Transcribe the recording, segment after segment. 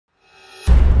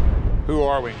Who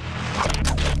are we?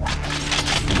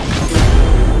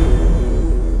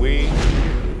 We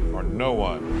are no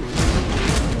one.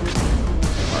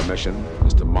 Our mission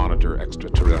is to monitor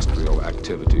extraterrestrial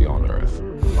activity on Earth.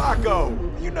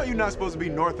 Flacco, you know you're not supposed to be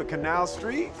north of Canal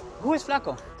Street. Who is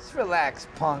Flacco? Just relax,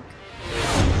 punk.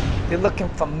 They're looking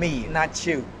for me, not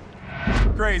you.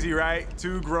 Crazy, right?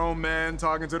 Two grown men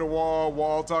talking to the wall,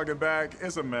 wall talking back.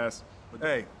 It's a mess. But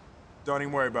hey, don't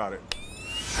even worry about it.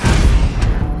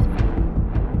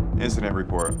 Incident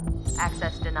report.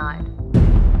 Access denied.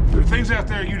 There are things out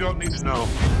there you don't need to know.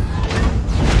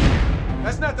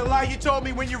 That's not the lie you told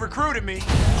me when you recruited me.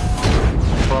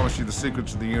 I promise you the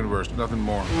secrets of the universe, nothing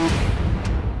more.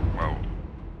 Well,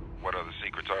 what other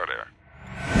secrets are there?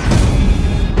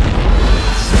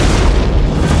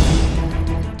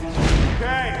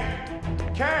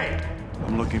 Kay!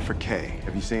 I'm looking for Kay.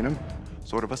 Have you seen him?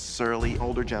 Sort of a surly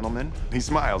older gentleman. He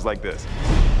smiles like this.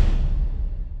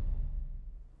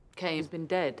 Kay has been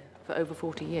dead for over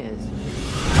 40 years.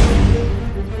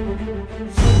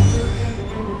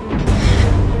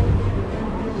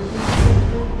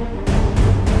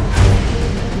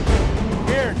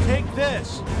 Here, take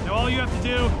this. Now all you have to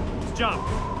do is jump.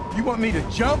 You want me to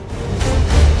jump?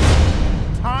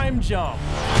 Time jump.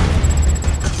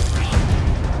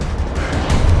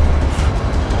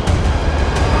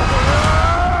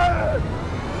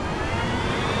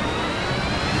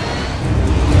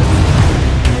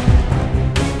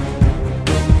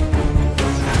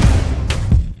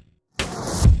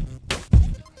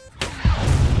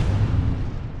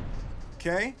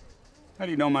 Kay? How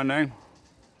do you know my name?